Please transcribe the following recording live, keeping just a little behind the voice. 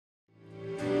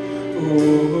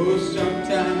Oh,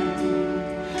 sometimes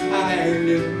I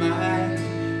lift my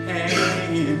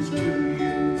hands to you.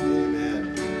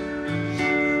 Amen.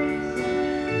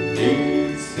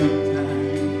 And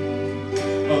sometimes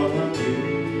all I do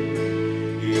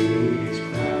is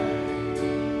cry.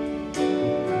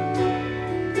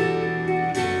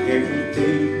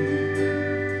 Everything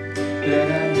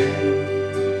that I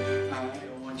have, I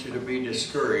don't want you to be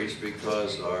discouraged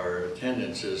because our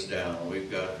attendance is down.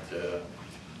 We've got a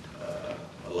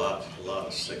lot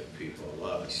of sick people,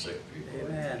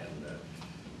 Amen. And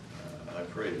I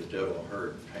pray the devil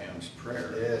heard Pam's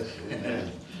prayer. Yes,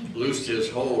 amen. Loosed his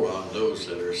hold on those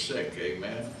that are sick,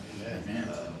 amen? Amen.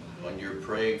 When you're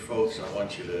praying, folks, I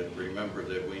want you to remember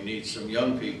that we need some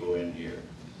young people in here.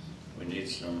 We need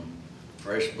some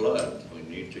fresh blood. We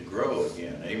need to grow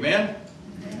again, amen?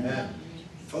 Amen.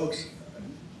 Folks,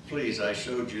 please, I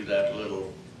showed you that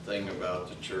little thing about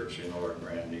the church in Ord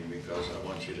Randy because I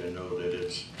want you to know that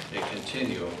it's a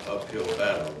continual uphill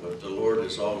battle, but the Lord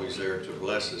is always there to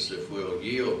bless us if we'll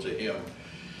yield to Him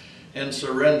and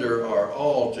surrender our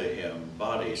all to Him,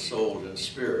 body, soul, and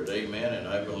spirit. Amen. And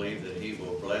I believe that He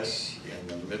will bless in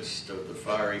the midst of the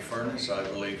fiery furnace. I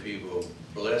believe He will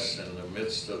bless in the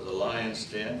midst of the lion's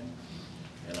den.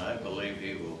 And I believe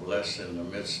He will bless in the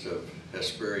midst of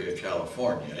Hesperia,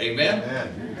 California. Amen?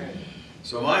 Amen.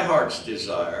 So my heart's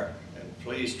desire, and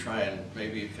please try and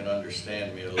maybe you can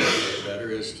understand me a little bit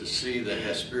better, is to see the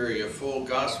Hesperia full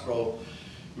gospel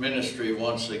ministry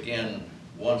once again,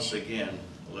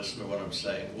 listen to what I'm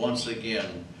saying, once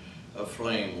again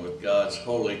aflame with God's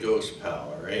Holy Ghost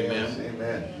power. Amen? Yes,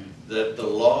 amen. That the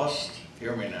lost,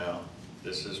 hear me now,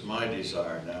 this is my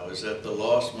desire now, is that the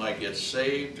lost might get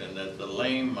saved and that the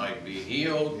lame might be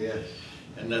healed. Yes.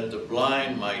 And that the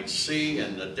blind might see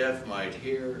and the deaf might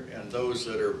hear and those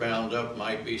that are bound up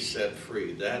might be set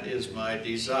free. That is my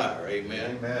desire.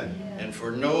 Amen. Amen. And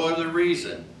for no other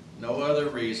reason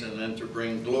than to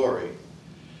bring glory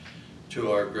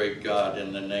to our great God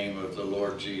in the name of the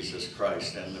Lord Jesus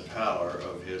Christ and the power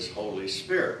of His Holy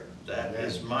Spirit. That Amen.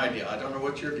 is my I don't know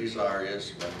what your desire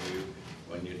is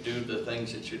when you do the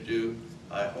things that you do.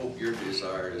 I hope your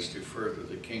desire is to further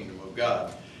the kingdom of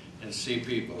God and see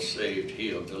people saved,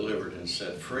 healed, delivered, and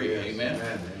set free. Yes, amen?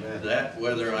 Amen. That,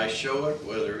 whether I show it,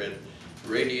 whether it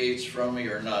radiates from me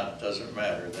or not, doesn't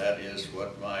matter. That is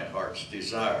what my heart's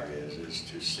desire is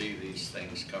to see these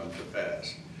things come to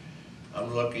pass.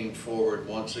 I'm looking forward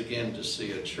once again to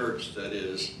see a church that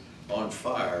is on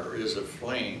fire, is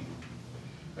aflame.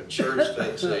 A church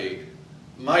that's a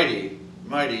mighty,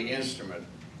 mighty instrument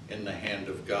in the hand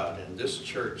of God. And this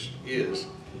church is.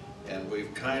 And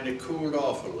we've kind of cooled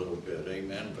off a little bit,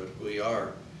 amen, but we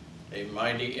are a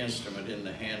mighty instrument in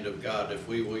the hand of God if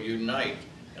we will unite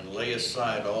and lay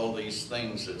aside all these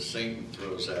things that Satan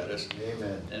throws at us.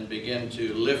 Amen. And begin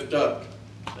to lift up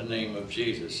the name of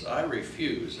Jesus. I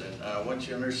refuse, and I want you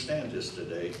to understand this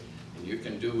today, and you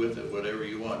can do with it whatever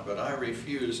you want, but I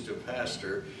refuse to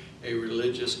pastor a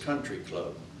religious country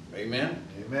club, amen?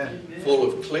 Amen. Full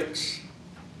of cliques,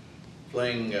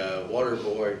 playing water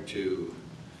boy to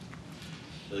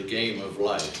the game of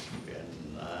life.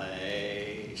 And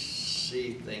I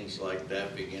see things like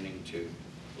that beginning to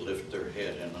lift their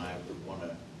head, and I would want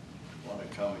to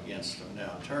come against them.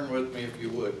 Now, turn with me, if you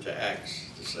would, to Acts,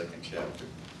 the 2nd chapter.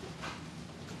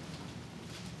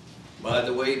 By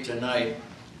the way, tonight,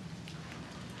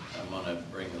 I'm going to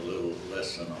bring a little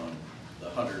lesson on the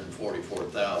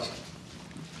 144,000.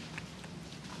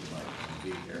 You might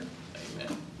be here.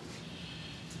 Amen.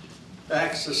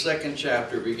 Acts, the 2nd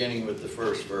chapter, beginning with the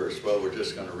 1st verse. Well, we're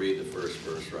just going to read the 1st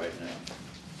verse right now.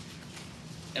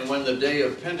 And when the day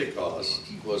of Pentecost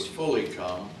was fully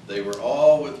come, they were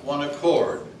all with one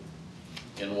accord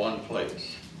in one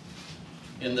place.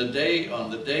 On the day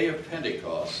of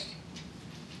Pentecost,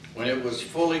 when it was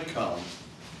fully come,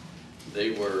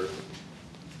 they were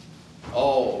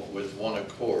all with one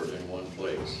accord in one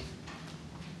place.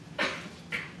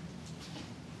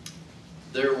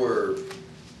 There were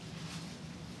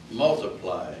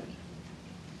multiplied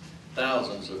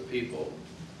thousands of people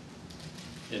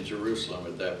in Jerusalem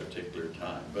at that particular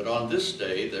time. But on this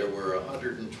day, there were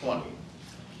 120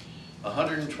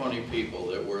 people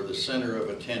that were the center of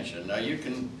attention. Now you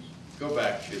can go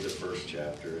back to the 1st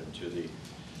chapter and to the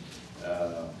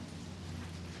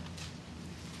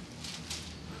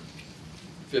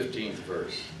 15th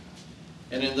verse.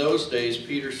 And in those days,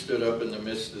 Peter stood up in the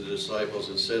midst of the disciples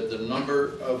and said, the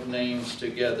number of names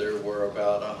together were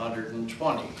about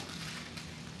 120.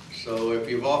 So if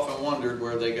you've often wondered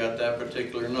where they got that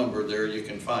particular number, there you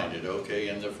can find it, okay,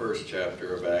 in the 1st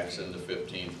chapter of Acts in the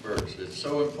 15th verse. It's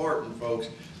so important, folks,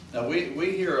 Now,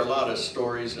 we hear a lot of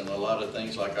stories and a lot of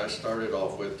things, like I started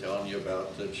off with telling you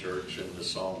about the church and the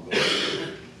songbook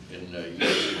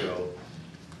years ago.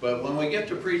 But when we get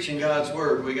to preaching God's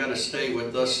Word, we got to stay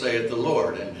with "Thus saith the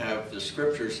Lord" and have the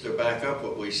Scriptures to back up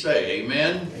what we say.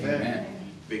 Amen? Amen.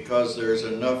 Because there's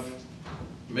enough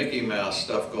Mickey Mouse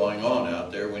stuff going on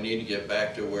out there. We need to get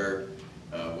back to where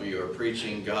we are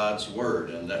preaching God's Word,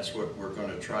 and that's what we're going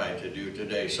to try to do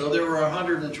today. So there were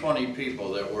 120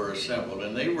 people that were assembled,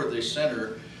 and they were the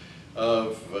center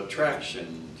of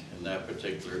attraction in that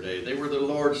particular day. They were the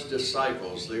Lord's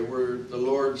disciples. They were the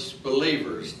Lord's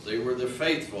believers. They were the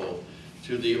faithful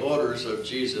to the orders of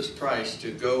Jesus Christ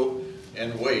to go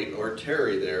and wait or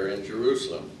tarry there in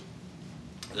Jerusalem.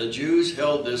 The Jews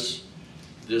held this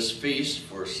feast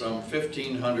for some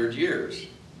 1,500 years.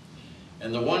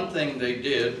 And the one thing they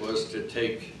did was to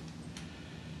take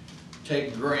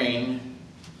grain,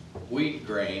 wheat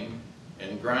grain,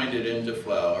 and grind it into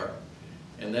flour,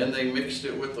 and then they mixed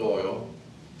it with oil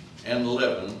and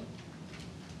leaven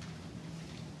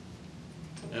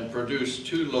and produced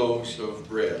 2 loaves of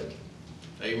bread.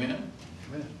 Amen?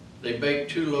 Amen. They baked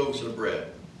 2 loaves of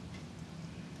bread.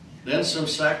 Then some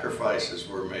sacrifices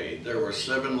were made. There were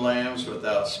 7 lambs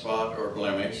without spot or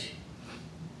blemish.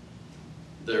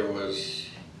 There was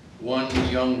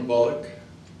 1 young bullock,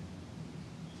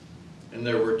 and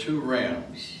there were 2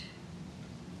 rams.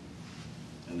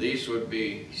 And these would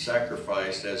be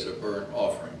sacrificed as a burnt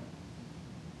offering.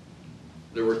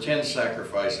 There were 10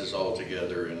 sacrifices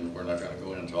altogether, and we're not going to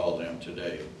go into all of them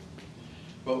today.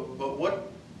 But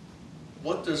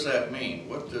what does that mean?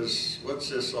 What's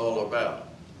this all about?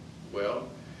 Well,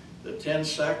 the 10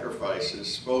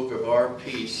 sacrifices spoke of our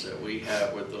peace that we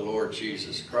have with the Lord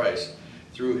Jesus Christ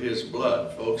through His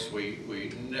blood. Folks,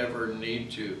 we never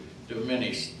need to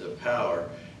diminish the power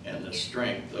and the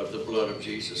strength of the blood of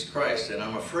Jesus Christ. And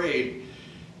I'm afraid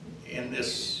in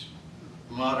this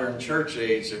modern church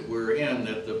age that we're in,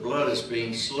 that the blood is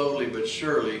being slowly but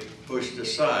surely pushed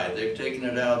aside. They've taken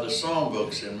it out of the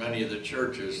songbooks in many of the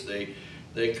churches.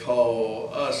 They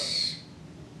call us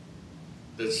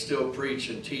that still preach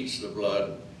and teach the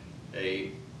blood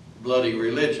a bloody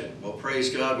religion. Well, praise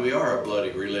God, we are a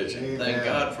bloody religion. Amen. Thank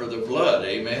God for the blood.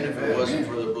 Amen. If it wasn't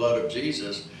for the blood of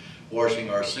Jesus washing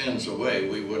our sins away,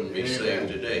 we wouldn't be saved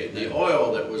today. The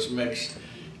oil that was mixed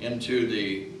into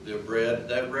the bread,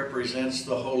 that represents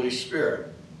the Holy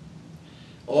Spirit.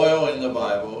 Oil in the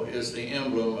Bible is the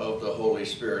emblem of the Holy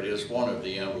Spirit, is one of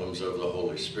the emblems of the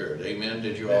Holy Spirit. Amen?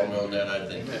 Did you all know that? I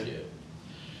think I did.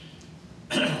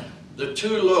 The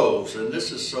 2 loaves, and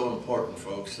this is so important,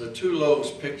 folks, the 2 loaves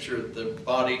pictured the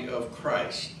body of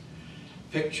Christ.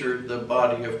 Pictured the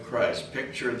body of Christ.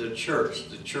 Picture the church.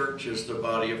 The church is the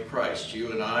body of Christ.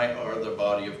 You and I are the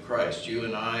body of Christ. You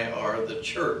and I are the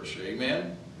church.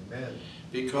 Amen? Amen.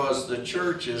 Because the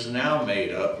church is now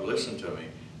made up, listen to me,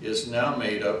 is now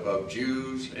made up of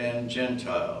Jews and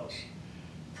Gentiles.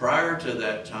 Prior to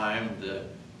that time,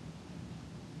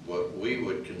 what we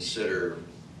would consider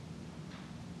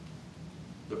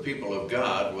the people of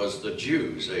God was the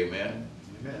Jews. Amen?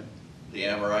 Amen. The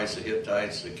Amorites, the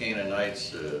Hittites, the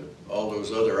Canaanites, all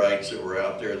those other ites that were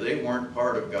out there, they weren't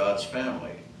part of God's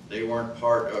family. They weren't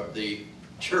part of the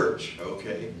church,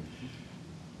 okay?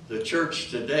 The church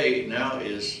today now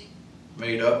is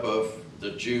made up of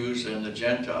the Jews and the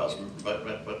Gentiles.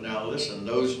 But now listen,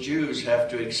 those Jews have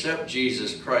to accept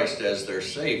Jesus Christ as their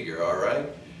Savior, all right?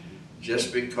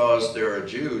 Just because they're a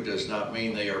Jew does not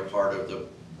mean they are part of the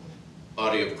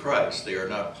body of Christ. They are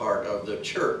not part of the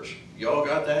church. Y'all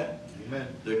got that? Amen.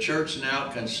 The church now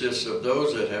consists of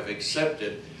those that have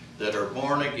accepted, that are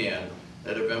born again,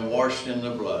 that have been washed in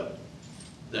the blood,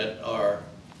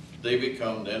 they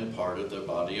become then part of the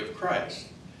body of Christ.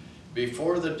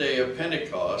 Before the day of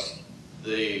Pentecost,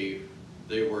 they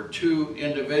were 2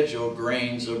 individual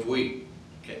grains of wheat.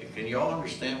 Can you all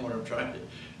understand what I'm trying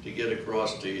to get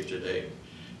across to you today?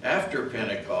 After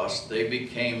Pentecost, they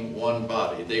became one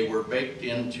body. They were baked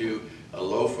into a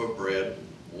loaf of bread,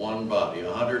 one body.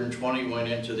 120 went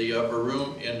into the upper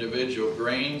room, individual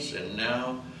grains, and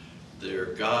now they're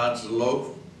God's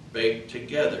loaf baked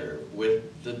together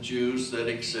with the Jews that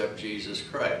accept Jesus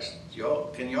Christ.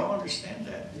 Can y'all understand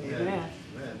that? Amen.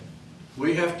 Amen.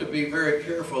 We have to be very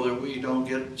careful that we don't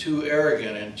get too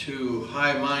arrogant and too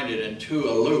high-minded and too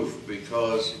aloof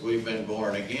because we've been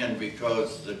born again,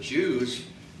 because the Jews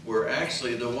were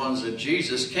actually the ones that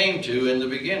Jesus came to in the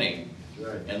beginning.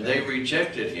 Right. And they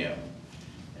rejected Him.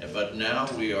 But now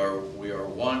we are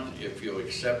one. If you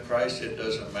accept Christ, it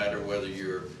doesn't matter whether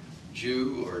you're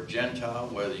Jew or Gentile,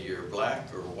 whether you're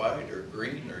black or white or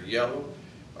green or yellow.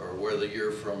 or whether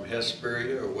you're from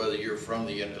Hesperia, or whether you're from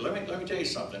the, let me tell you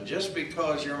something. Just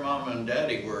because your mom and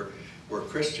daddy were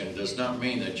Christian does not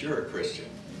mean that you're a Christian.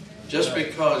 Just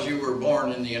because you were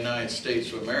born in the United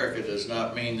States of America does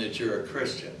not mean that you're a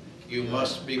Christian. You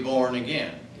must be born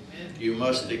again. You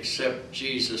must accept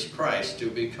Jesus Christ to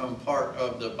become part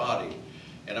of the body.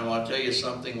 And I want to tell you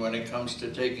something, when it comes to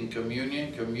taking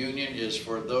communion, communion is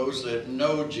for those that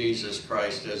know Jesus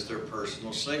Christ as their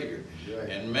personal Savior. Right.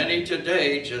 And many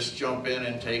today just jump in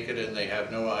and take it and they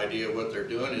have no idea what they're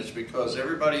doing. It's because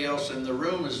everybody else in the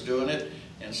room is doing it,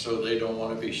 and so they don't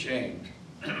want to be shamed.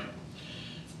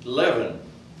 Leaven.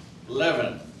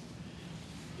 Leaven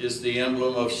is the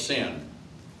emblem of sin.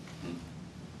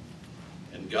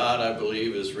 And God, I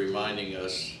believe, is reminding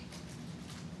us,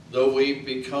 though we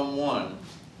become one,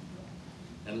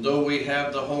 and though we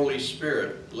have the Holy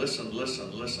Spirit, listen,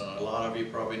 listen, listen. A lot of you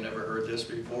probably never heard this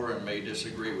before and may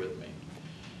disagree with me.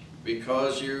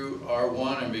 Because you are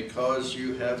one and because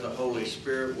you have the Holy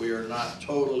Spirit, we are not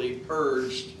totally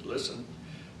purged, listen,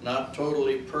 not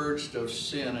totally purged of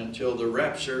sin until the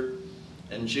rapture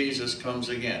and Jesus comes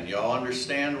again. Y'all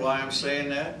understand why I'm saying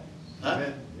that? Huh?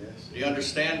 Amen. Yes. Do you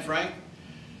understand, Frank?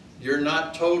 You're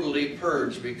not totally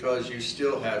purged because you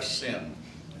still have sin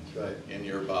That's right. in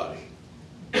your body.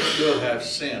 You still have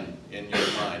sin in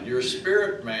your mind. Your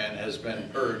spirit man has been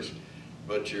purged,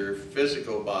 but your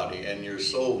physical body and your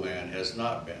soul man has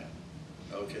not been.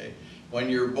 Okay? When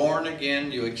you're born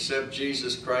again, you accept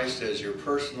Jesus Christ as your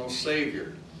personal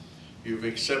Savior. You've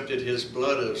accepted His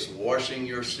blood as washing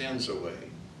your sins away.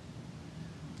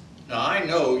 Now, I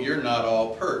know you're not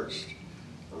all purged.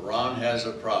 Ron has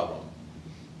a problem.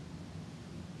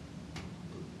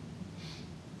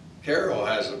 Carol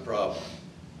has a problem.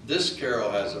 This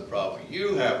Carol has a problem.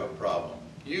 You have a problem.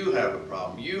 You have a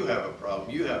problem. You have a problem.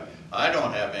 You have. I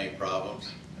don't have any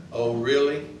problems. Oh,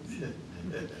 really?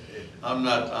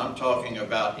 I'm talking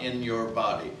about in your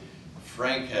body.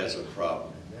 Frank has a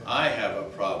problem. I have a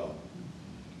problem.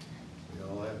 We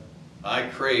all have. I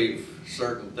crave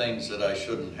certain things that I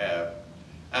shouldn't have.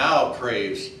 Al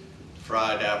craves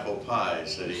fried apple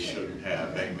pies that he shouldn't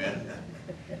have. Amen.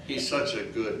 He's such a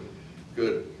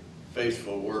good,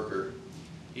 faithful worker.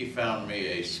 He found me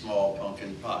a small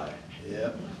pumpkin pie.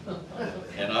 Yep.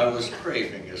 And I was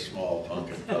craving a small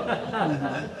pumpkin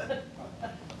pie.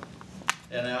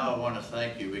 And now I want to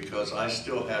thank you because I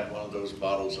still had one of those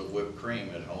bottles of whipped cream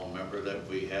at home. Remember that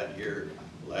we had here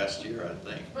last year, I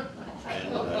think.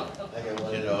 And, I got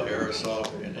one. you know,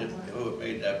 aerosol, and it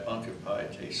made that pumpkin pie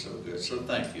taste so good. So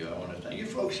thank you. I want to thank you.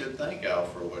 Folks should thank Al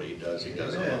for what he does. He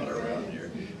does a lot around here.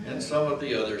 And some of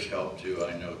the others help too,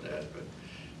 I know that. But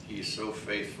he's so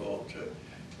faithful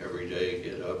to every day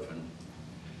get up and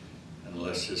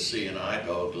unless his seeing eye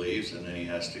dog leaves, and then he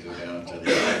has to go down to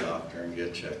the eye doctor and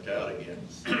get checked out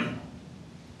again.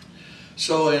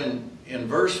 So in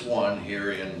verse 1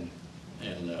 here in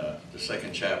the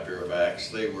second chapter of Acts,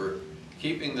 they were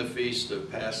keeping the feast of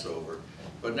Passover.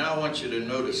 But now I want you to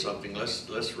notice something.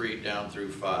 Let's read down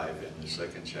through 5 in the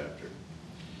second chapter.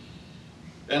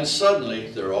 And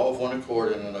suddenly, they're all of one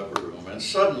accord in an upper room, and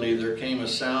suddenly there came a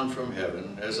sound from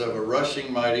heaven as of a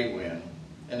rushing mighty wind,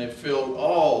 and it filled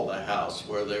all the house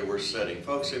where they were sitting.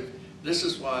 Folks, this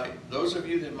is why, those of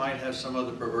you that might have some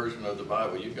other perversion of the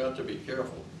Bible, you've got to be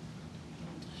careful.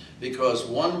 Because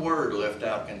one word left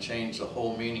out can change the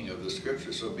whole meaning of the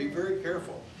Scripture. So be very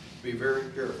careful. Be very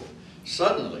careful.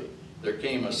 Suddenly, there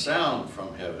came a sound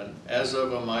from heaven as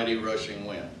of a mighty rushing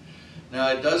wind. Now,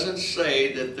 it doesn't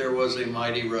say that there was a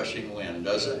mighty rushing wind,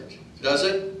 does it? Does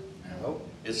it? No.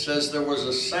 It says there was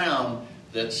a sound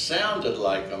that sounded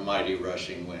like a mighty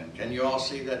rushing wind. Can you all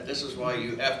see that? This is why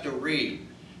you have to read.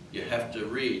 You have to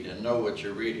read and know what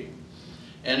you're reading.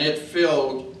 And it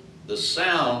filled, the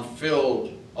sound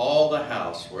filled all the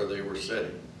house where they were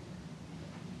sitting.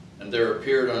 And there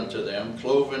appeared unto them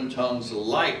cloven tongues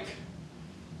like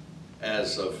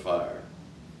as of fire,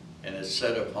 and it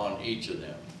set upon each of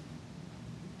them.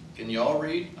 Can you all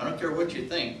read? I don't care what you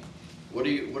think. What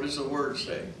does the word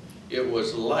say? It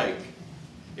was like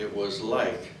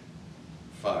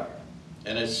fire,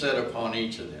 and it set upon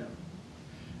each of them.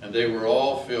 And they were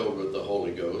all filled with the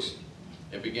Holy Ghost,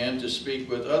 and began to speak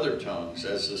with other tongues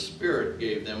as the Spirit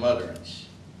gave them utterance.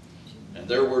 And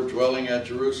there were dwelling at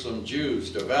Jerusalem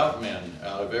Jews, devout men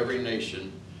out of every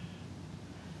nation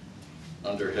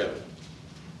under heaven.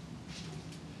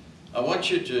 I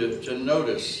want you to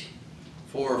notice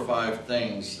 4 or 5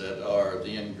 things that are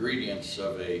the ingredients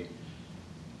of a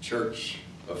church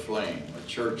aflame, a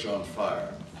church on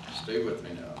fire. Stay with me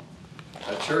now.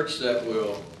 A church that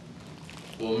will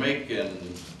make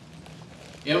and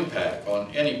impact on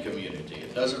any community.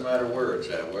 It doesn't matter where it's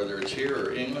at, whether it's here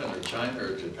or England or China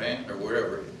or Japan or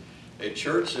wherever. A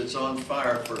church that's on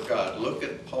fire for God. Look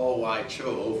at Paul Wai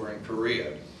Cho over in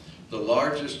Korea, the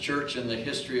largest church in the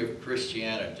history of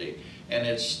Christianity. And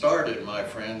it started, my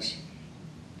friends,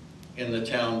 in the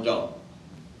town dump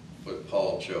with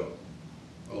Paul Cho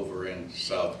over in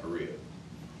South Korea.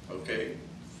 Okay?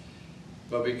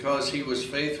 But because he was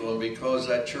faithful and because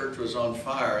that church was on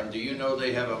fire, and do you know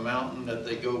they have a mountain that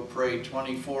they go pray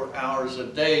 24 hours a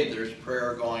day, there's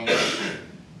prayer going on.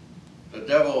 The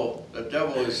devil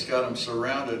has got them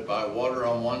surrounded by water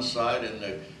on one side and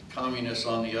the communists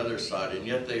on the other side, and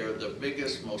yet they are the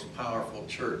biggest, most powerful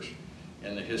church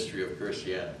in the history of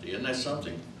Christianity. Isn't that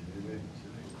something?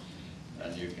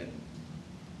 And you can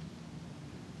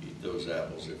eat those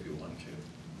apples if you want to.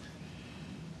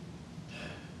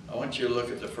 I want you to look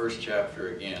at the first chapter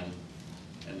again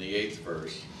in the 8th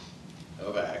verse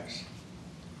of Acts.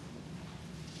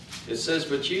 It says,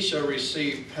 "But ye shall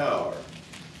receive power.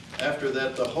 After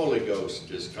that the Holy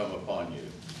Ghost is come upon you."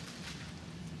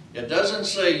 It doesn't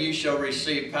say you shall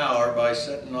receive power by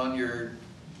sitting on your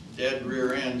dead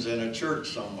rear ends in a church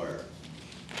somewhere.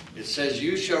 It says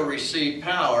you shall receive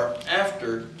power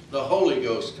after the Holy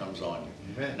Ghost comes on you.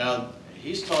 Amen. Now,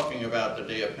 he's talking about the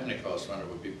day of Pentecost when it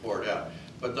would be poured out.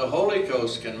 But the Holy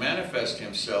Ghost can manifest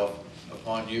himself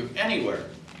upon you anywhere,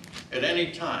 at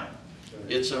any time.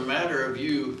 It's a matter of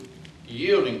you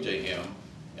yielding to him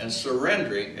and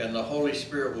surrendering, and the Holy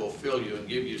Spirit will fill you and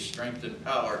give you strength and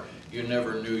power you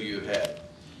never knew you had.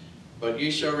 "But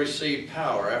ye shall receive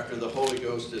power after the Holy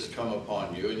Ghost is come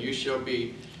upon you, and you shall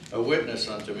be a witness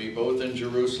unto me both in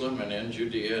Jerusalem and in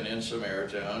Judea and in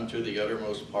Samaria unto the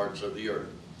uttermost parts of the earth."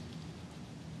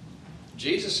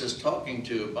 Jesus is talking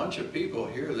to a bunch of people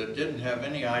here that didn't have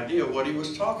any idea what he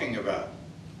was talking about,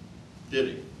 did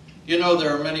he? You know,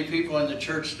 there are many people in the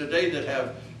church today that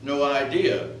have no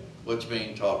idea what's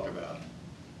being talked about.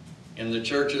 In the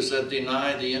churches that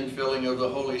deny the infilling of the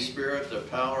Holy Spirit, the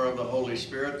power of the Holy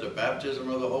Spirit, the baptism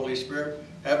of the Holy Spirit,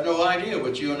 have no idea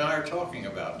what you and I are talking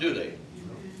about, do they?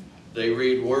 They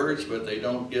read words, but they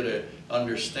don't get an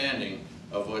understanding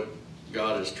of what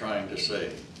God is trying to say.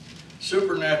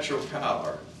 Supernatural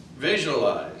power.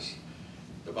 Visualize.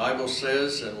 The Bible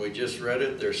says, and we just read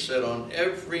it, they're set on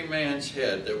every man's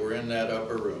head that were in that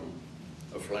upper room,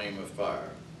 a flame of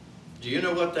fire. Do you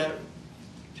know what that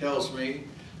tells me?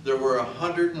 There were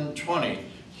 120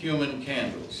 human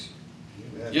candles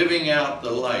giving out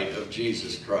the light of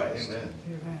Jesus Christ.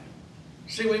 Amen.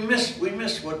 See, we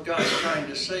miss what God's trying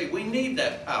to say. We need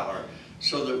that power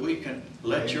so that we can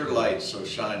let your light so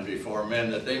shine before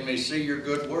men that they may see your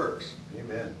good works.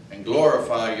 Amen. And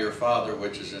glorify your Father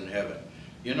which is in heaven.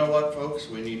 You know what, folks?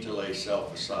 We need to lay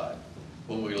self aside.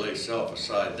 When we lay self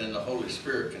aside, then the Holy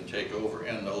Spirit can take over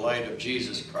and the light of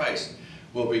Jesus Christ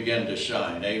will begin to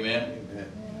shine. Amen?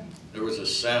 Amen. There was a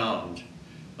sound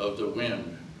of the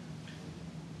wind.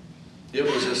 It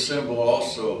was a symbol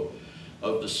also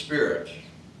of the Spirit.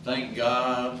 Thank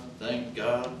God, thank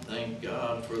God, thank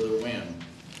God for the wind.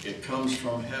 It comes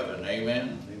from heaven.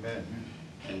 Amen? Amen.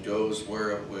 And goes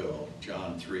where it will.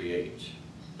 John 3:8.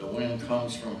 The wind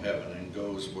comes from heaven and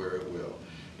goes where it will.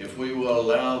 If we will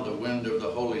allow the wind of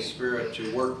the Holy Spirit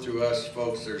to work through us,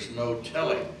 folks, there's no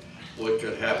telling what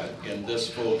could happen in this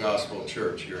full gospel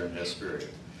church here in Hesperia.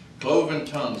 Cloven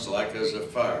tongues like as of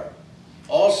fire.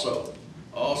 Also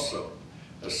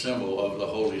a symbol of the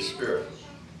Holy Spirit.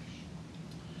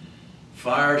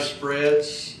 Fire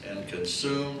spreads and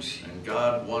consumes, and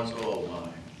God wants, oh my,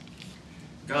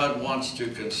 God wants to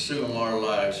consume our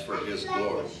lives for his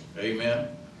glory. Amen?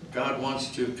 God wants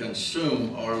to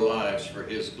consume our lives for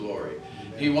his glory.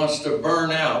 Amen. He wants to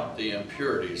burn out the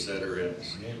impurities that are in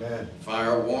us. Amen.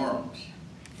 Fire warms.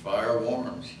 Fire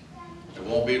warms. It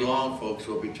won't be long, folks.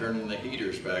 We'll be turning the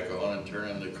heaters back on and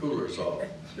turning the coolers off.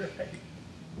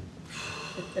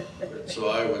 So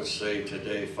I would say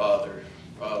today, Father,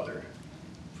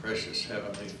 precious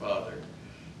Heavenly Father,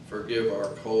 forgive our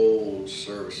cold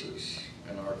services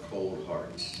and our cold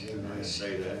hearts. Amen. I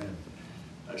say that. Amen.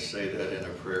 I say that in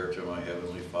a prayer to my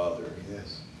Heavenly Father,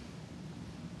 Yes.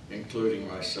 including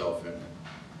myself in it.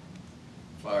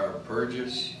 Fire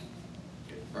purges,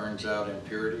 it burns out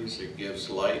impurities, it gives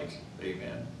light.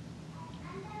 Amen.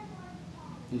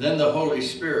 And then the Holy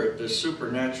Spirit, the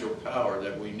supernatural power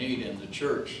that we need in the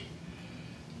church,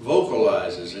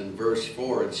 vocalizes in verse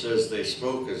 4. It says they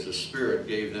spoke as the Spirit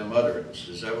gave them utterance.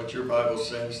 Is that what your Bible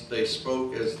says? They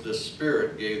spoke as the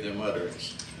Spirit gave them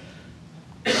utterance.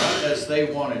 Not as they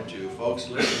wanted to. Folks,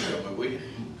 listen to me.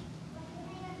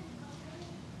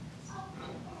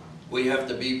 We have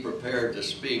to be prepared to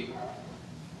speak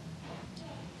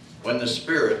when the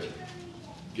Spirit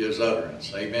gives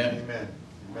utterance. Amen? Amen.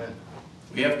 Amen.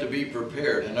 We have to be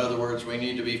prepared. In other words, we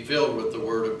need to be filled with the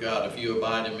Word of God. If you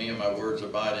abide in me and my words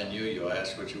abide in you, you'll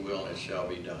ask what you will and it shall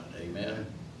be done. Amen? Amen.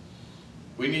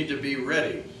 We need to be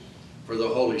ready for the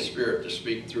Holy Spirit to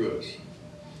speak through us.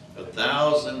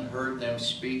 1,000 heard them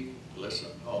speak. Listen,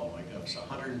 oh my goodness,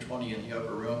 120 in the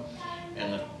upper room,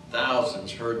 and the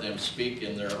thousands heard them speak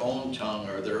in their own tongue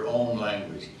or their own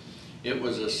language. It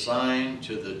was a sign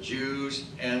to the Jews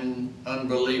and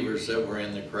unbelievers that were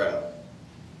in the crowd.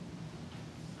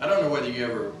 I don't know whether you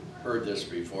ever heard this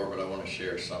before, but I want to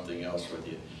share something else with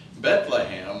you.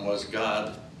 Bethlehem was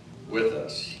God with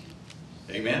us.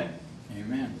 Amen?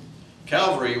 Amen.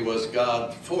 Calvary was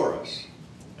God for us.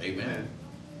 Amen. Amen.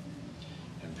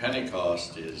 And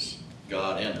Pentecost is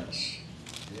God in us.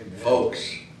 Amen.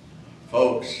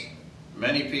 Folks,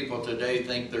 many people today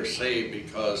think they're saved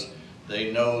because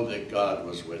they know that God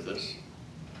was with us.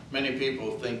 Many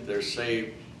people think they're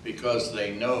saved because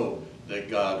they know that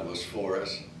God was for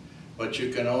us. But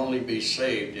you can only be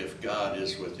saved if God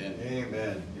is within you.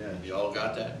 Amen. Yes. You all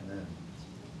got that? Amen.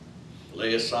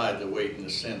 Lay aside the weight and the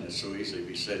sin that so easily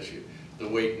besets you. The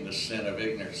weight and the sin of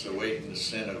ignorance, the weight and the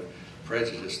sin of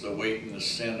prejudice, the weight and the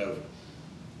sin of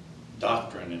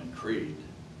doctrine and creed.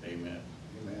 Amen.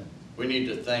 Amen. We need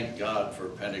to thank God for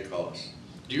Pentecost.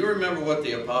 Do you remember what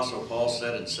the Apostle Paul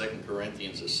said in 2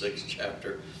 Corinthians, the 6th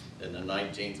chapter, in the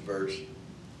 19th verse?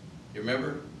 You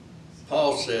remember?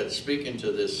 Paul said, speaking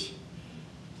to this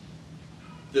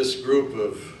group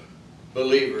of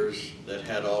believers that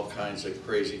had all kinds of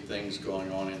crazy things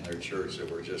going on in their church that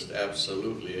were just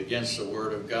absolutely against the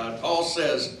Word of God. Paul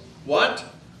says, what?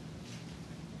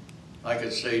 I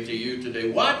could say to you today,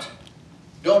 what?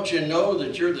 Don't you know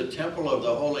that you're the temple of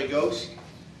the Holy Ghost?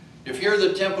 If you're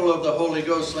the temple of the Holy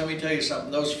Ghost, let me tell you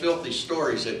something. Those filthy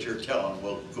stories that you're telling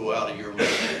will go out of your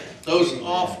mouth. Those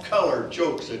off-color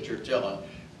jokes that you're telling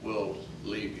will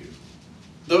leave you.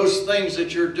 Those things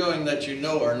that you're doing that you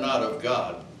know are not of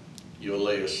God, you'll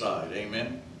lay aside.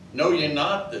 Amen? Know ye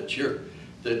not that your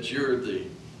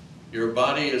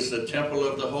body is the temple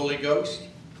of the Holy Ghost,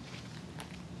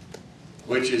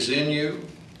 which is in you,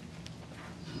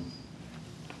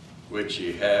 which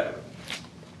ye have,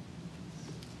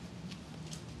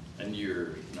 and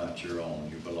you're not your own,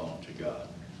 you belong to God.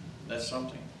 That's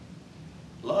something.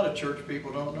 A lot of church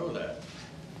people don't know that.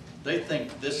 They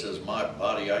think this is my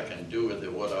body, I can do with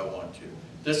it what I want to.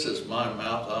 This is my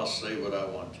mouth, I'll say what I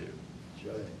want to.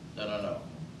 That's right. No.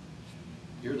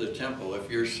 You're the temple if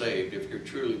you're saved, if you're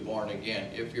truly born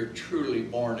again. If you're truly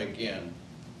born again,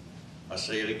 I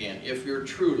say it again, if you're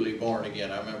truly born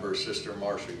again. I remember Sister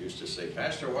Marshall used to say,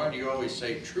 Pastor, why do you always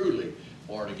say truly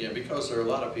born again? Because there are a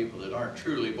lot of people that aren't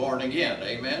truly born again.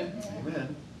 Amen?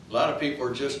 Amen. A lot of people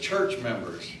are just church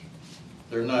members.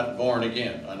 They're not born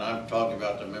again. And I'm talking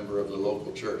about the member of the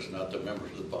local church, not the member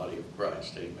of the body of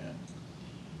Christ. Amen.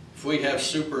 If we have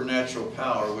supernatural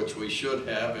power, which we should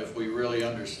have, if we really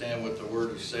understand what the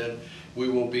Word has said, we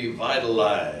will be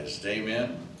vitalized.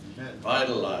 Amen? Amen.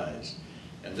 Vitalized.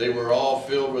 And they were all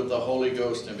filled with the Holy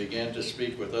Ghost and began to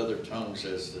speak with other tongues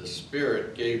as the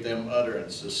Spirit gave them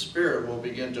utterance. The Spirit will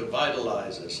begin to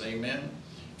vitalize us. Amen?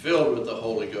 Filled with the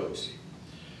Holy Ghost.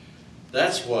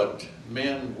 That's what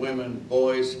men, women,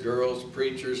 boys, girls,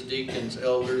 preachers, deacons,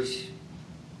 elders,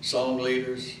 song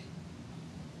leaders,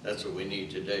 that's what we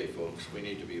need today, folks. We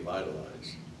need to be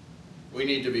vitalized. We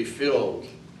need to be filled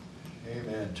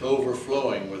Amen. to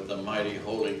overflowing with the mighty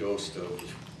Holy Ghost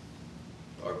of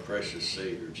our precious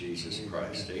Savior, Jesus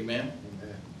Christ. Amen?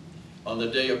 Amen. On the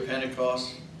day of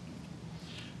Pentecost,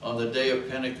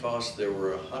 there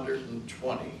were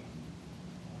 120.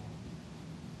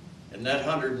 And that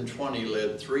 120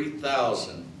 led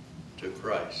 3,000 to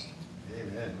Christ.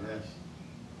 Amen. Yes.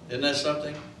 Isn't that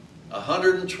something?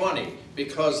 120,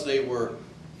 because they were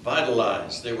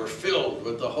vitalized. They were filled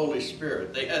with the Holy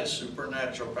Spirit. They had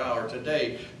supernatural power.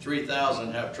 Today,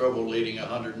 3,000 have trouble leading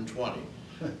 120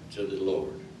 to the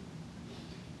Lord.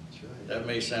 That's right. That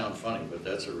may sound funny, but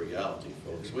that's a reality,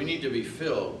 folks. We need to be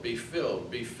filled, be filled,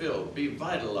 be filled, be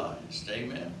vitalized.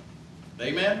 Amen?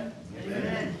 Amen?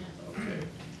 Amen. Okay.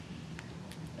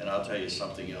 And I'll tell you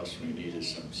something else we need is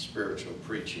some spiritual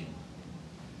preaching.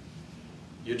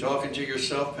 You talking to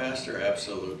yourself, Pastor?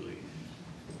 Absolutely.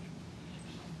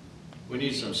 We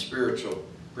need some spiritual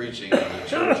preaching in the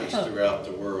churches throughout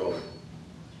the world.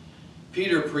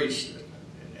 Peter preached,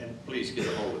 and please get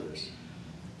a hold of this.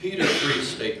 Peter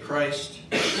preached a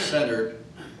Christ-centered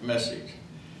message.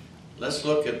 Let's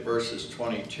look at verses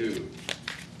 22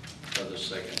 of the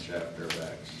 2nd chapter of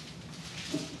Acts.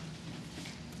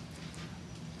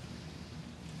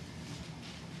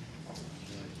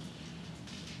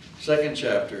 2nd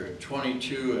chapter,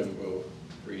 22, and we'll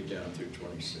read down through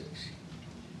 26.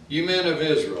 You men of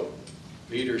Israel,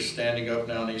 Peter's standing up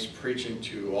now and he's preaching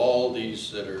to all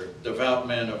these that are devout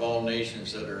men of all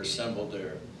nations that are assembled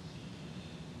there.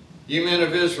 You men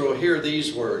of Israel, hear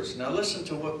these words. Now listen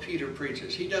to what Peter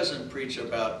preaches. He doesn't preach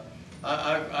about,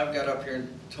 I've got up here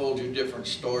and told you different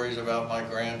stories about my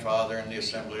grandfather and the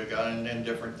Assembly of God and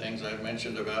different things I've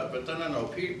mentioned about, but no,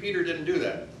 Peter didn't do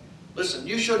that. Listen,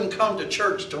 you shouldn't come to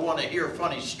church to want to hear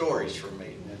funny stories from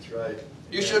me. That's right.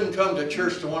 You shouldn't come to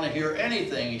church to want to hear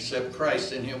anything except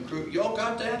Christ in Him. Y'all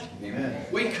got that? Amen.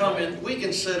 We come in, we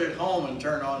can sit at home and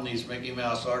turn on these Mickey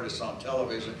Mouse artists on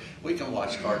television. We can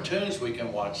watch cartoons, we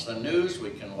can watch the news, we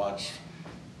can watch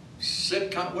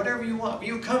sitcom, whatever you want.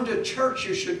 You come to church,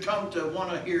 you should come to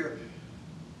want to hear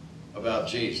about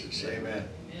Jesus. Amen.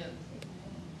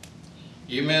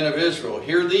 You men of Israel,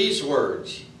 hear these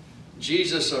words.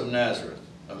 Jesus of Nazareth,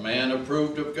 a man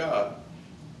approved of God.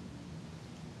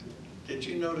 Did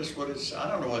you notice what it's, I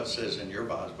don't know what it says in your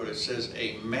Bible, but it says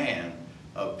a man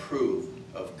approved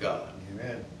of God.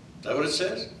 Amen. Is that what it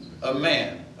says? A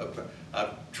man.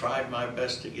 I've tried my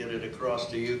best to get it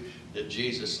across to you that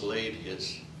Jesus laid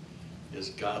his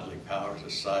godly powers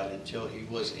aside until he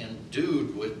was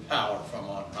endued with power from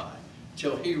on high,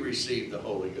 till he received the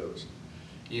Holy Ghost.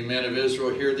 You men of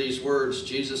Israel, hear these words.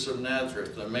 Jesus of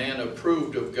Nazareth, the man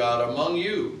approved of God among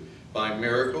you, by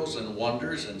miracles and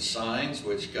wonders and signs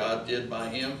which God did by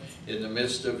him in the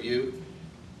midst of you,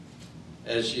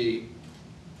 as ye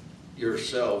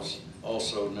yourselves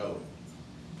also know.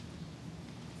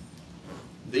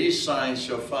 These signs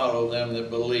shall follow them that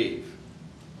believe.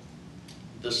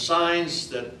 The signs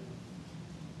that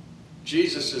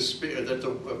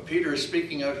Peter is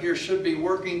speaking of here should be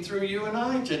working through you and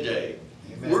I today.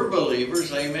 Amen. We're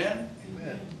believers, amen?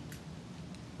 Amen.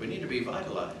 We need to be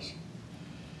vitalized.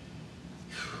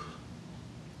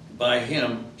 By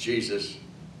him, Jesus,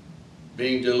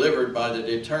 being delivered by the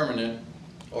determinate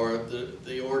or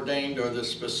the ordained or the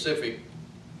specific,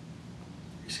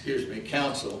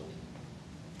 counsel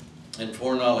and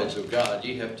foreknowledge of God,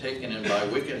 ye have taken him by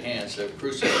wicked hands, have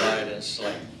crucified and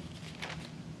slain,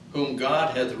 whom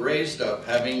God hath raised up,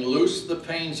 having loosed the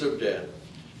pains of death,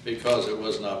 because it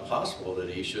was not possible that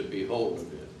he should be hold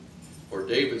of it. For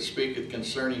David speaketh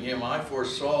concerning him, I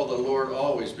foresaw the Lord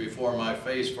always before my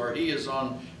face, for he is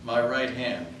on my right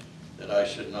hand, that I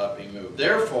should not be moved.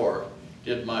 Therefore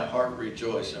did my heart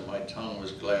rejoice, and my tongue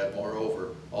was glad.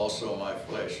 Moreover, also my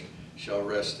flesh shall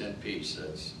rest in peace.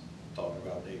 That's talking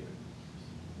about David.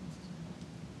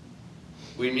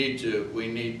 We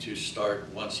need to start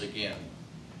once again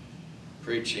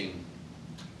preaching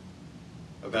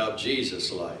about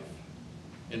Jesus' life.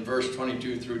 In verse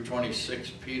 22 through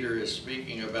 26, Peter is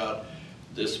speaking about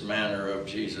this manner of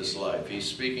Jesus' life. He's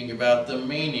speaking about the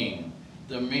meaning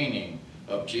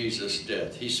of Jesus'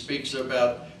 death. He speaks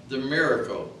about the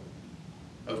miracle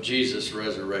of Jesus'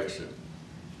 resurrection.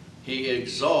 He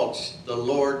exalts the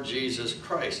Lord Jesus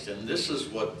Christ, and this is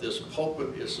what this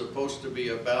pulpit is supposed to be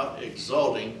about,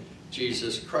 exalting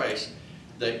Jesus Christ,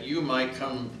 that you might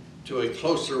come to a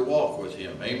closer walk with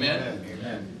him. Amen?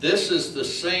 Amen. This is the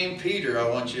same Peter, I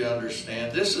want you to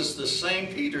understand. This is the same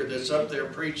Peter that's up there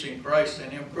preaching Christ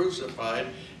and him crucified,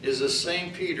 is the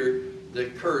same Peter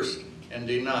that cursed and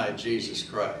denied Jesus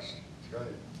Christ. That's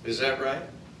right. Is that right?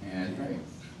 And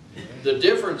The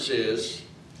difference is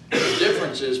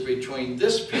between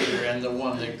this Peter and the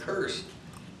one that cursed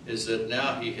is that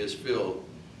now he is filled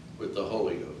with the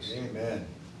Holy Ghost. Amen.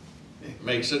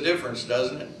 Makes a difference,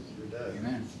 doesn't it? Sure does.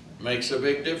 amen. Makes a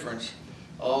big difference.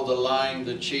 All the lying,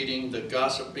 the cheating, the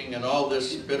gossiping, and all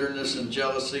this bitterness and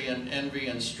jealousy and envy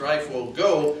and strife will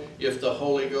go if the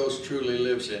Holy Ghost truly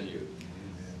lives in you.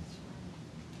 Amen.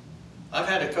 I've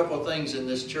had a couple of things in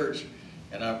this church,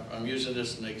 and I'm using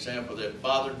this as an example, that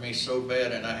bothered me so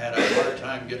bad, and I had a hard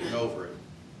time getting over it.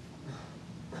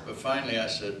 But finally I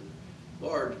said,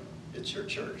 Lord, it's your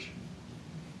church.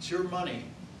 It's your money.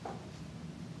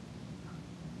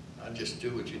 I just do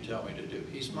what you tell me to do.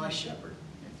 He's my shepherd.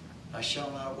 I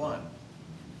shall not want.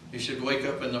 You should wake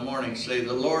up in the morning and say,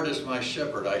 the Lord is my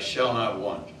shepherd, I shall not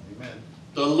want. Amen.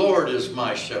 The Lord is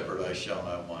my shepherd, I shall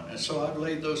not want. And so I've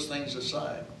laid those things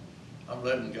aside. I'm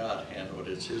letting God handle it.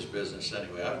 It's his business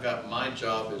anyway. I've got, my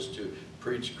job is to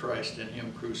preach Christ and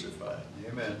him crucified.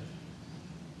 Amen.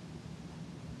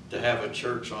 To have a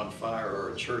church on fire or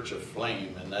a church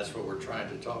aflame, and that's what we're trying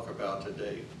to talk about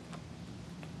today.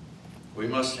 We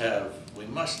must have,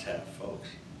 folks.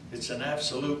 It's an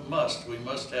absolute must. We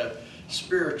must have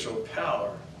spiritual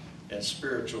power and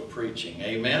spiritual preaching.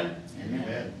 Amen?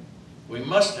 Amen. We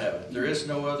must have it. There is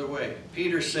no other way.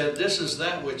 Peter said, this is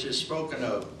that which is spoken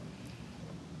of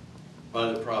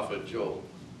by the prophet Joel.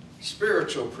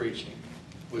 Spiritual preaching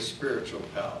with spiritual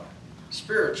power.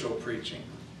 Spiritual preaching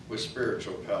with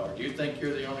spiritual power. Do you think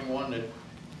you're the only one that...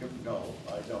 No,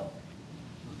 I don't.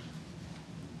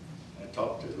 I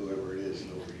talk to whoever it is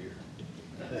over here.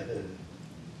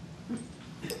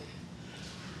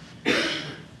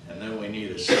 And then we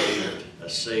need a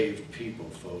saved people,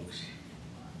 folks.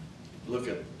 Look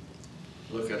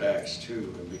at Acts 2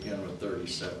 and begin with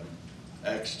 37.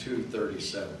 Acts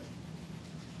 2:37.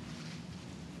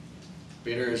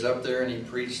 Peter is up there and he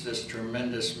preached this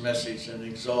tremendous message and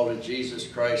exalted Jesus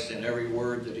Christ in every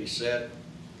word that he said.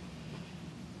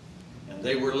 And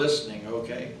they were listening,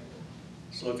 okay?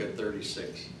 Let's look at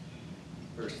 36.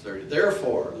 Verse 30.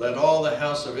 Therefore, let all the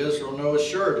house of Israel know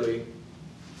assuredly,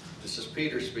 this is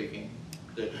Peter speaking,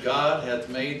 that God hath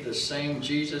made the same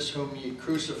Jesus whom ye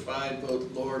crucified,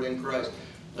 both Lord and Christ.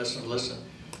 Listen, listen.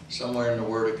 Somewhere in the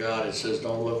Word of God it says,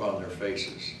 don't look on their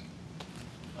faces.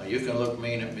 Now, you can look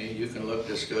mean at me, you can look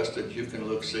disgusted, you can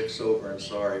look sick, sober, and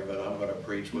sorry, but I'm going to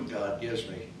preach what God gives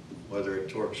me, whether it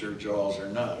torques your jaws or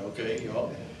not, okay,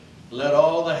 y'all? Let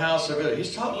all the house of Israel,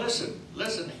 he's talking,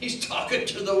 listen, he's talking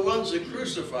to the ones that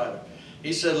crucified him.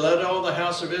 He said, let all the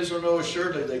house of Israel know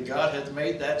assuredly that God hath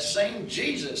made that same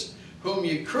Jesus whom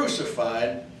ye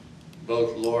crucified,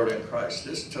 both Lord and Christ.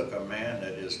 This took a man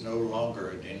that is no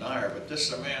longer a denier, but this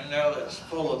is a man now that's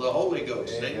full of the Holy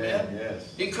Ghost. Amen?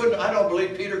 Yes. He couldn't, I don't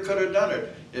believe Peter could have done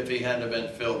it if he hadn't been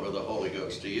filled with the Holy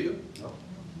Ghost. Do you? No.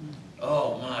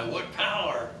 Oh my, what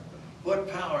power!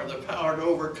 What power! The power to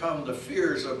overcome the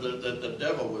fears of the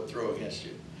devil would throw against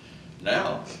you.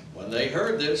 Now, when they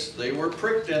heard this, they were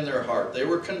pricked in their heart. They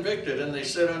were convicted, and they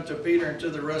said unto Peter and to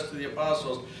the rest of the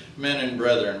apostles, men and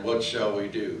brethren, what shall we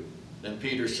do? Then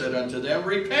Peter said unto them,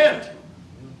 repent,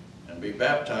 and be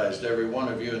baptized, every one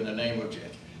of you, in the name of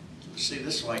Jesus. See,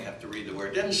 this is why you have to read the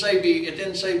word. It didn't say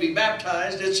be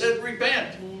baptized, it said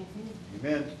repent.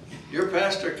 Amen. Your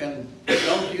pastor can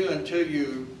dump you until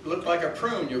you look like a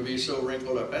prune, you'll be so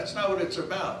wrinkled up. That's not what it's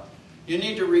about. You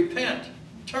need to repent.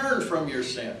 Turn from your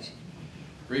sins.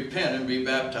 Repent and be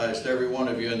baptized, every one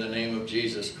of you, in the name of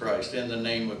Jesus Christ. In the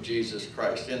name of Jesus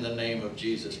Christ. In the name of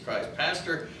Jesus Christ.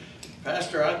 Pastor,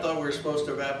 I thought we were supposed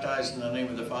to baptize in the name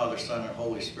of the Father, Son, and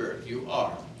Holy Spirit. You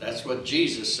are. That's what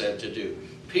Jesus said to do.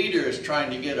 Peter is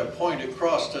trying to get a point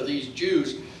across to these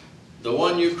Jews. The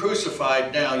one you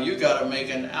crucified, now you got to make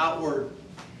an outward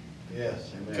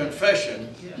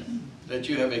confession that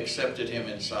you have accepted him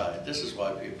inside. This is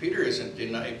why Peter isn't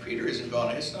denying. Peter isn't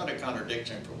going, it's not a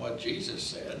contradiction from what Jesus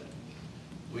said.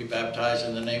 We baptize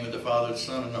in the name of the Father, the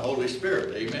Son, and the Holy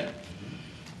Spirit. Amen.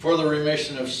 For the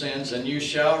remission of sins, and you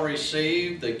shall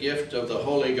receive the gift of the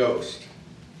Holy Ghost.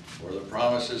 For the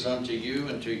promise is unto you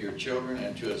and to your children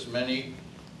and to as many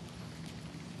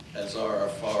as are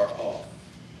afar off.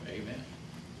 Amen.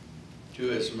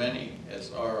 To as many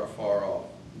as are afar off.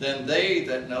 Then they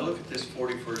that, now look at this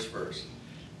 41st verse.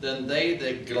 Then they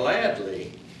that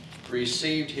gladly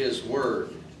received his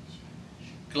word,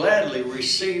 gladly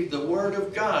received the word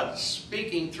of God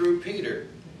speaking through Peter,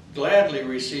 gladly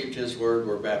received his word,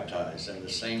 were baptized. And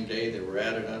the same day there were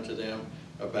added unto them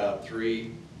about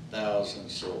 3,000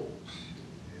 souls.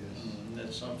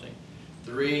 That's something.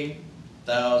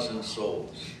 3,000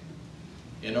 souls.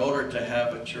 In order to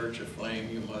have a church aflame,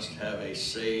 you must have a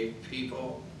saved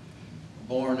people,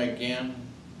 born again,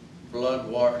 blood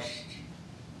washed,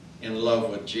 in love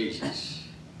with Jesus.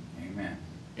 Amen.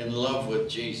 In love with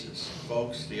Jesus.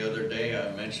 Folks, the other day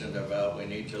I mentioned about we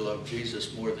need to love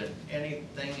Jesus more than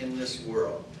anything in this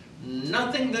world.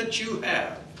 Nothing that you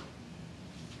have,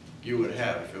 you would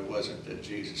have if it wasn't that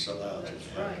Jesus allowed you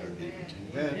to have or gave it to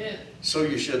you. Amen. So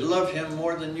you should love him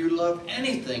more than you love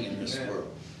anything in this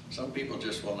world. Some people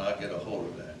just will not get a hold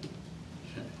of that.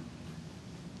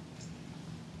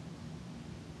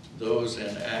 Those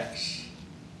in Acts,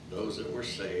 those that were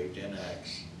saved in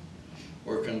Acts,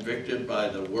 were convicted by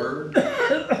the word.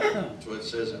 That's what it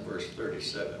says in verse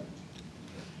 37.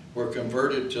 Were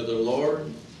converted to the Lord.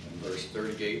 In verse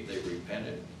 38, they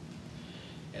repented.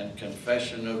 And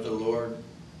confession of the Lord,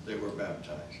 they were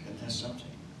baptized. Isn't that something?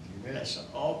 Amen. That's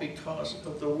all because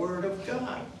of the Word of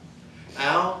God.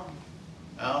 Al,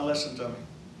 listen to me.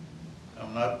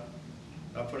 I'm not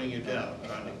putting you down. I'm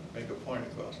trying to make a point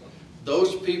across.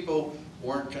 Those people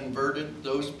weren't converted.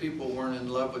 Those people weren't in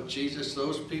love with Jesus.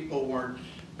 Those people weren't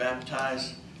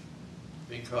baptized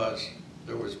because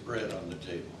there was bread on the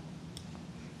table.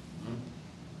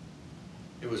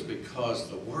 It was because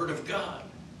the Word of God.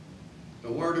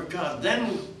 The Word of God.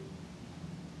 Then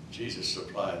Jesus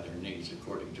supplied their needs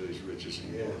according to his riches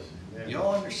and glory. Yes. You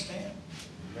all understand?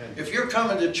 Amen. If you're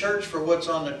coming to church for what's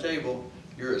on the table,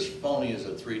 You're as phony as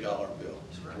a $3 bill.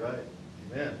 That's right.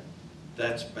 Amen.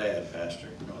 That's bad, Pastor.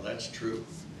 No, that's true.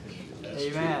 That's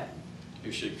Amen. true.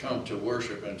 You should come to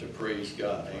worship and to praise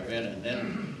God. Amen.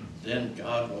 And then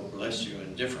God will bless you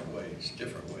in different ways.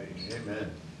 Amen.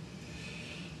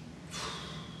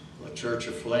 A church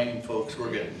of flame, folks,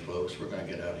 we're getting close. We're going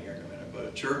to get out of here in a minute. But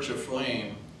a church of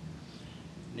flame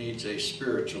needs a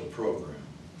spiritual program.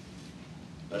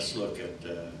 Let's look at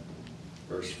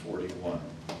verse 41.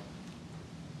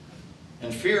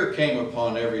 And fear came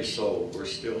upon every soul. We're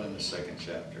still in the 2nd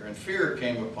chapter. And fear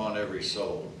came upon every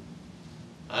soul.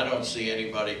 I don't see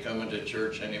anybody coming to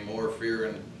church anymore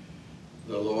fearing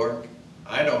the Lord.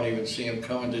 I don't even see them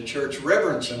coming to church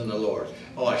reverencing the Lord.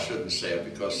 Oh, I shouldn't say it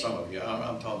because some of you,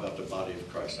 I'm talking about the body of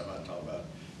Christ. I'm not talking about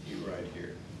you right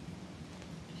here.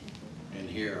 And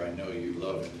here I know you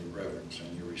love and you reverence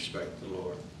and you respect the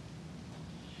Lord.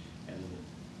 And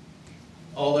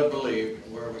all that believe,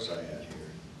 where was I at here?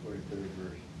 43rd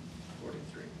verse.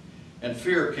 43. And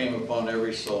fear came upon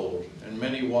every soul, and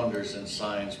many wonders and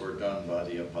signs were done by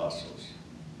the apostles.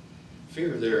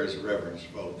 Fear there is reverence,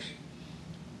 folks.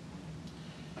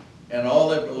 And all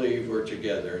that believed were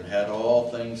together and had all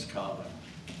things common.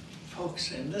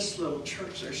 Folks, in this little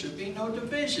church there should be no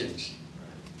divisions.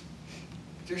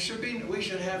 We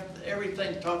should have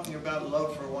everything talking about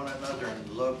love for one another and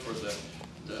love for the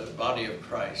body of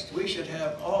Christ. We should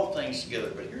have all things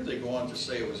together. But here they go on to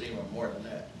say it was even more than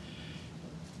that.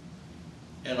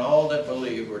 And all that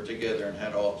believed were together and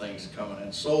had all things common,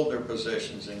 and sold their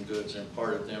possessions and goods and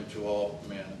parted them to all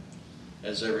men,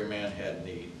 as every man had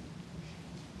need.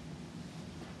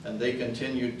 And they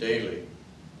continued daily.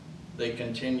 They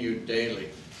continued daily.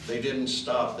 They didn't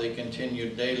stop. They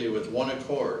continued daily with one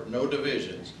accord, no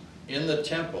divisions, in the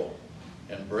temple,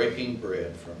 and breaking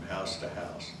bread from house to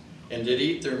house, and did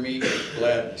eat their meat with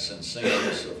gladness and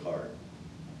singleness of heart.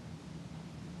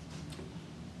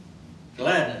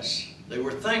 Gladness. They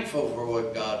were thankful for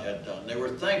what God had done. They were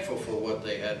thankful for what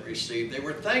they had received. They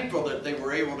were thankful that they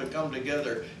were able to come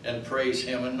together and praise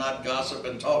Him and not gossip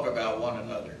and talk about one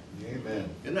another. Amen.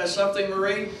 Isn't that something,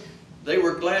 Marie? They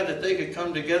were glad that they could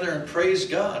come together and praise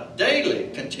God daily,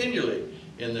 continually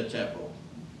in the temple.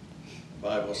 The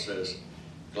Bible says,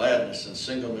 gladness and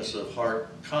singleness of heart,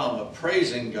 comma,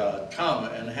 praising God, comma,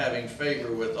 and having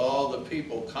favor with all the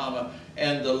people, comma,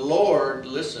 and the Lord,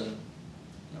 listen,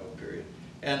 no period,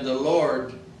 and the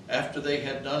Lord, after they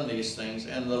had done these things,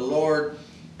 and the Lord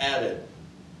added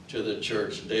to the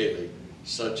church daily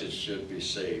such as should be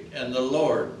saved. And the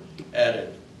Lord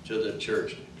added to the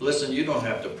church. Listen, you don't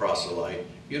have to proselyte.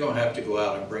 You don't have to go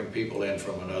out and bring people in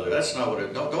from another. That's not what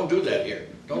it, don't do that here.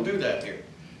 Don't do that here.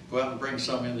 Go out and bring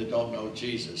some in that don't know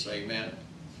Jesus. Amen.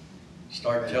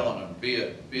 Start telling them.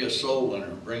 Be a soul winner.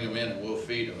 Bring them in and we'll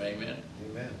feed them. Amen.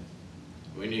 Amen.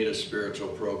 We need a spiritual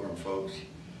program, folks.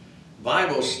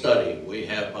 Bible study. We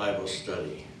have Bible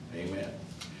study. Amen.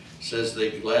 It says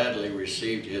they gladly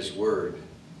received His word.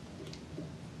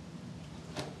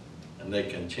 And they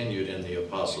continued in the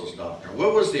apostles' doctrine.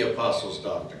 What was the apostles'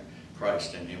 doctrine?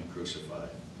 Christ and Him crucified.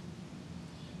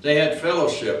 They had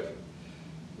fellowship.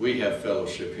 We have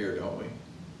fellowship here, don't we?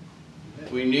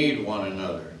 We need one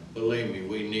another. Believe me,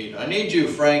 we need. I need you,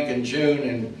 Frank and June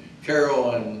and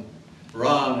Carol and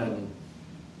Ron and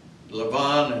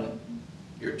Levon and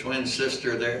your twin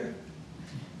sister there.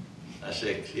 I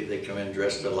say, see, they come in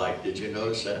dressed alike. Did you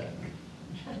notice that?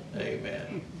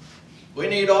 Amen. We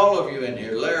need all of you in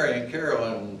here. Larry and Carol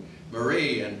and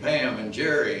Marie and Pam and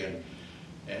Jerry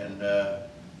and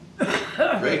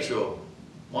Rachel,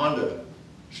 Wanda,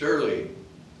 Shirley.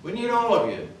 We need all of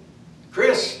you.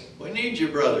 Chris, we need you,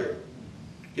 brother.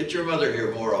 Get your mother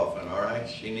here more often, all right?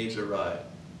 She needs a ride.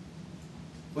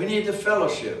 We need the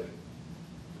fellowship.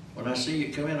 When I see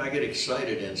you come in, I get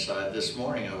excited inside. This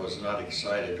morning I was not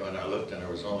excited when I looked and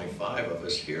there was only 5 of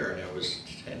us here and it was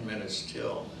 10 minutes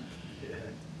till.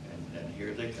 And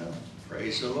here they come.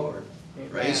 Praise the Lord. Amen.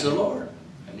 Praise the Lord.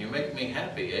 And you make me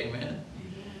happy. Amen. Amen.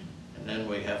 And then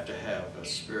we have to have a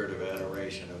spirit of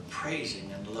adoration, of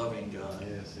praising and loving God.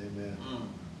 Yes, amen.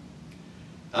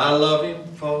 I love Him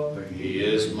for He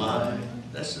is mine.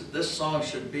 This song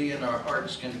should be in our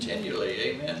hearts continually.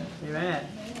 Amen. Amen.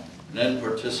 And then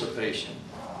participation.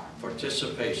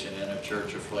 Participation in a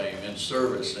church of flame, in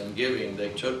service and giving. They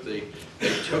took the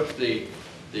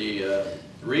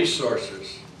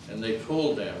resources and they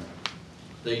pooled them.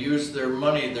 They used their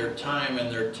money, their time,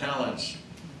 and their talents,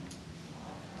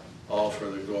 all for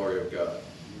the glory of God.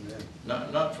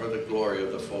 Amen. Not for the glory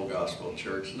of the Full Gospel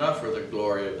Church, not for the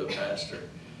glory of the pastor,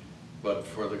 but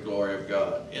for the glory of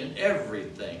God. In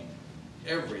everything,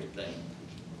 everything.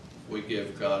 we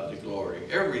give God the glory.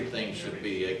 Everything should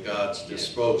be at God's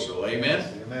disposal. Amen?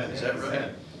 Amen. Is that right?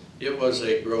 Amen. It was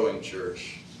a growing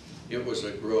church. It was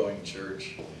a growing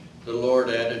church. The Lord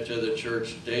added to the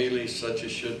church daily such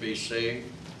as should be saved.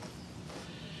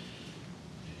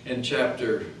 In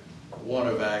chapter 1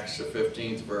 of Acts, the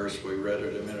 15th verse, we read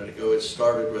it a minute ago, it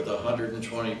started with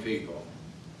 120 people.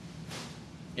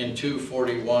 In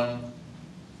 241,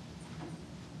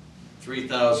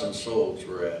 3,000 souls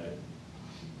were added.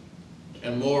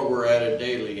 And more were added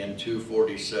daily in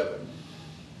 247.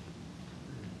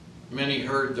 Many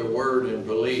heard the word and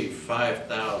believed,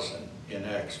 5,000 in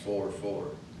Acts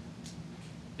 4:4.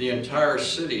 The entire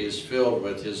city is filled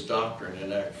with his doctrine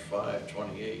in Acts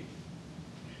 5:28.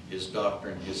 His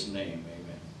doctrine, his name,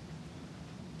 amen.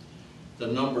 The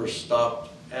numbers stopped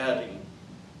adding.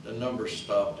 The numbers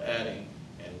stopped adding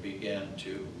and began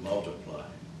to multiply.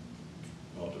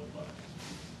 Multiply.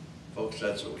 Folks,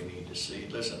 that's what we need to see.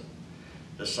 Listen,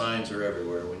 the signs are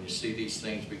everywhere. When you see these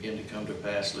things begin to come to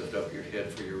pass, lift up your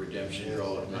head for your redemption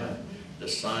draweth nigh. The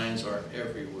signs are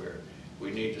everywhere.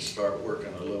 We need to start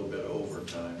working a little bit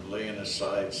overtime, laying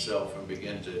aside self and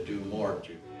begin to do more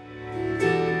to.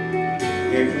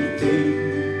 Everything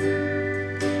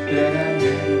that I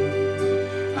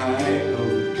have, I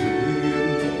owe to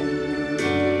you.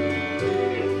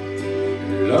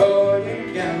 Lord,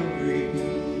 at Calvary,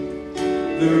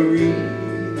 the reason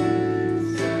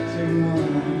why.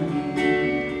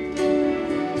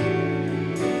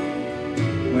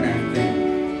 When I think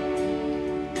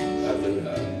of the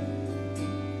love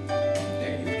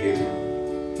that you gave,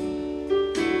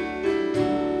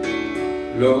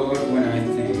 Lord, when I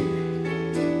think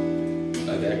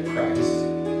of that price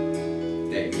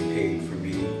that you paid for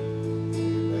me,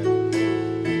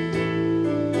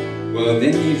 well,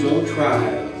 then these old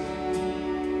trials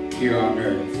here on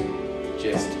earth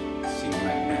just seem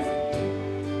like nothing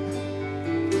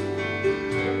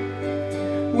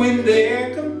when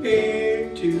they're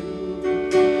compared to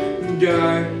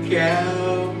dark Calvary.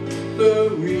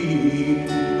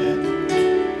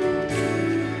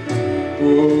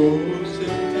 Oh,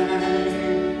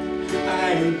 sometimes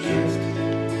I just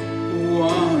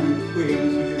wanna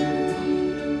praise you.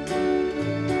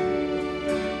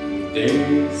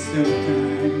 There's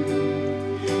sometimes